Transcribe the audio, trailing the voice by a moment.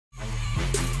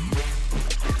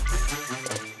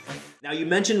Now, you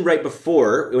mentioned right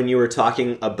before when you were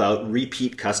talking about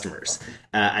repeat customers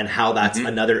and how that's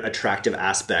another attractive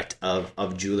aspect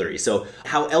of jewelry. So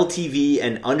how LTV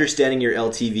and understanding your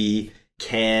LTV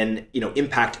can,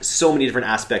 impact so many different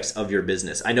aspects of your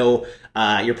business. I know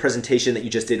your presentation that you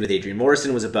just did with Adrian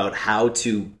Morrison was about how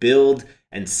to build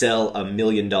and sell $1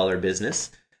 million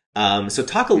business. So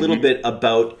talk a little bit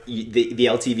about the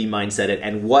LTV mindset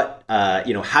and what,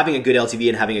 having a good LTV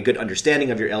and having a good understanding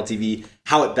of your LTV,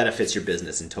 how it benefits your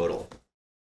business in total.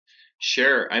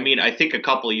 Sure. I mean, I think a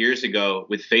couple of years ago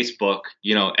with Facebook,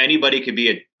 anybody could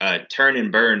be a turn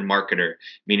and burn marketer,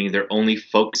 meaning they're only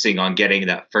focusing on getting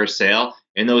that first sale.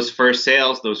 And those first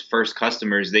sales, those first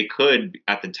customers, they could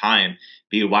at the time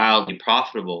be wildly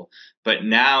profitable. But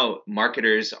now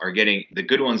marketers are the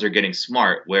good ones are getting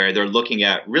smart, where they're looking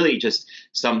at really just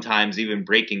sometimes even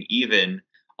breaking even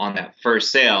on that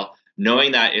first sale,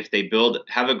 knowing that if they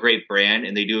have a great brand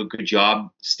and they do a good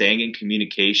job staying in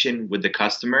communication with the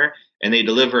customer and they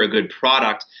deliver a good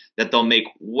product, that they'll make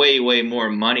way, way more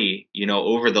money,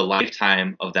 over the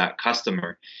lifetime of that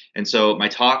customer. And so my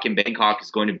talk in Bangkok is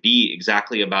going to be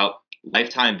exactly about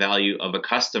lifetime value of a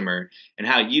customer and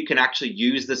how you can actually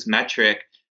use this metric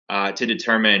to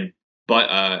determine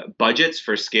budgets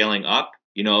for scaling up.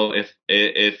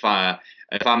 If I'm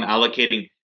allocating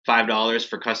 $5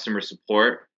 for customer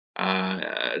support,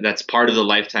 that's part of the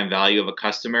lifetime value of a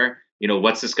customer.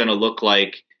 What's this going to look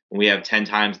like when we have 10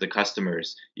 times the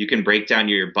customers? You can break down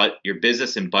your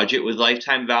business and budget with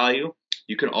lifetime value.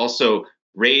 You can also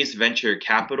raise venture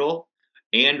capital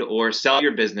and or sell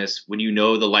your business when you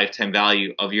know the lifetime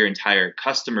value of your entire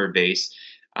customer base.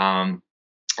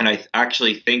 And I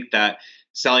actually think that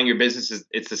selling your business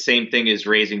it's the same thing as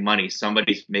raising money.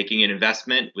 Somebody's making an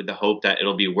investment with the hope that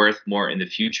it'll be worth more in the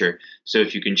future. So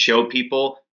if you can show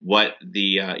people what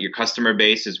your customer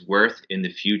base is worth in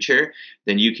the future,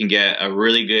 then you can get a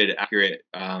really good, accurate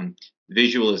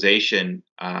visualization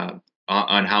on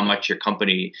how much your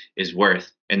company is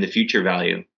worth and the future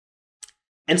value.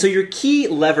 And so your key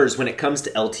levers when it comes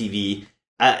to LTV,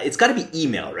 it's got to be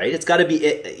email, right? It's got to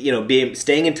be,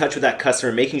 staying in touch with that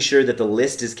customer, making sure that the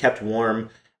list is kept warm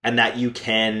and that you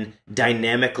can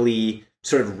dynamically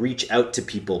sort of reach out to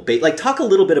people. Like, talk a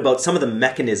little bit about some of the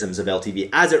mechanisms of LTV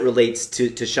as it relates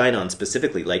to ShineOn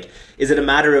specifically. Like, is it a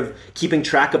matter of keeping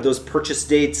track of those purchase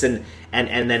dates and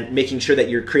then making sure that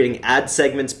you're creating ad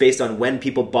segments based on when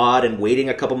people bought and waiting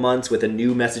a couple months with a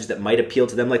new message that might appeal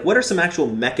to them? Like, what are some actual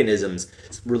mechanisms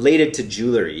related to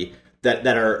jewelry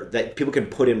that people can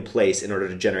put in place in order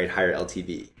to generate higher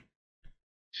LTV?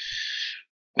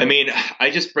 I mean,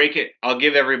 I just break it. I'll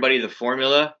give everybody the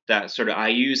formula that sort of I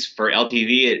use for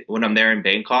LTV when I'm there in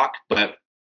Bangkok. But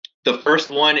the first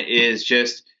one is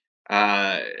just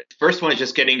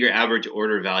getting your average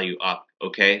order value up.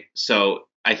 Okay, so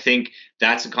I think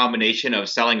that's a combination of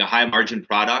selling a high margin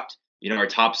product. Our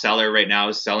top seller right now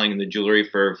is selling the jewelry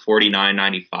for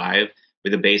 $49.95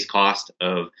 with a base cost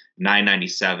of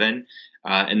 $9.97.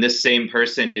 And this same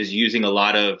person is using a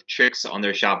lot of tricks on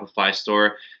their Shopify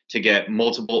store to get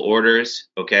multiple orders,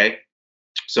 okay?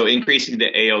 So increasing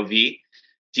the AOV,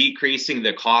 decreasing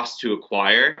the cost to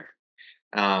acquire.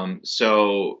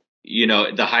 So,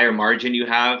 the higher margin you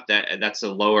have, that's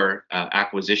a lower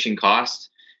acquisition cost.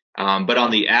 But on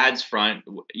the ads front,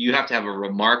 you have to have a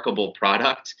remarkable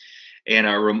product and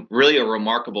really a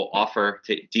remarkable offer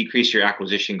to decrease your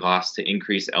acquisition costs to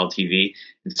increase LTV.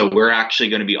 And so we're actually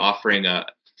going to be offering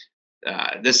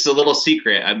this is a little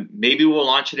secret. Maybe we'll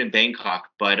launch it in Bangkok,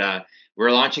 but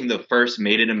we're launching the first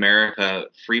Made in America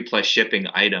free plus shipping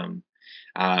item,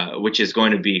 which is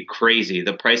going to be crazy.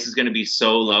 The price is going to be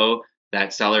so low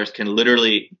that sellers can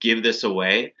literally give this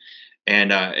away, and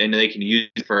they can use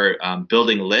it for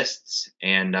building lists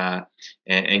and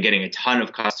getting a ton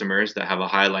of customers that have a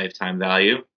high lifetime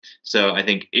value. So I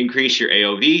think increase your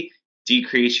AOV,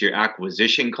 decrease your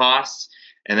acquisition costs.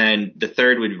 And then the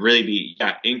third would really be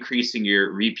increasing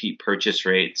your repeat purchase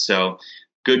rate. So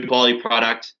good quality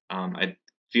product. I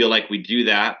feel like we do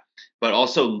that. But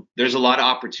also there's a lot of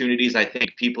opportunities I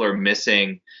think people are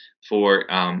missing for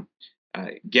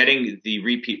getting the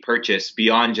repeat purchase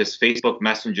beyond just Facebook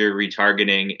Messenger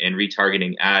retargeting and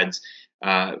retargeting ads.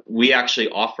 We actually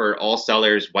offer all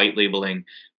sellers white labeling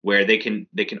where they can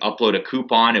upload a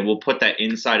coupon and we'll put that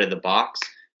inside of the box.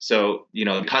 So,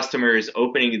 the customer is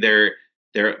opening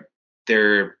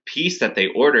their piece that they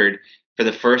ordered for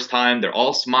the first time. They're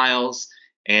all smiles,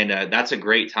 and that's a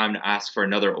great time to ask for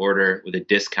another order with a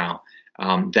discount.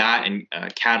 That and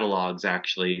catalogs,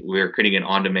 actually, we're creating an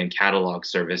on-demand catalog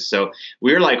service. So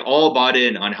we're like all bought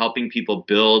in on helping people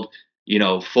build,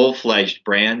 full-fledged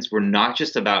brands. We're not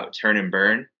just about turn and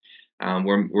burn.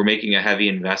 We're making a heavy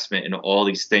investment in all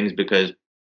these things because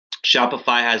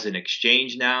Shopify has an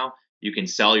exchange now. You can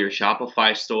sell your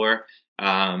Shopify store.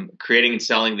 Creating and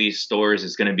selling these stores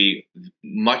is going to be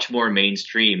much more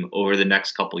mainstream over the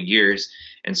next couple years.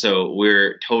 And so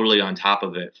we're totally on top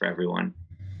of it for everyone.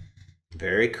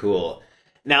 Very cool.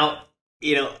 Now,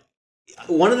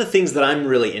 one of the things that I'm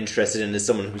really interested in as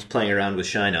someone who's playing around with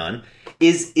ShineOn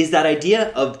is that idea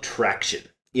of traction.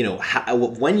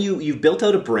 When you've built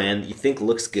out a brand you think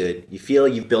looks good, you feel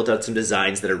you've built out some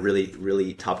designs that are really,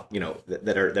 really top,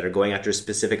 that are going after a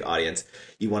specific audience,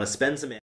 you want to spend some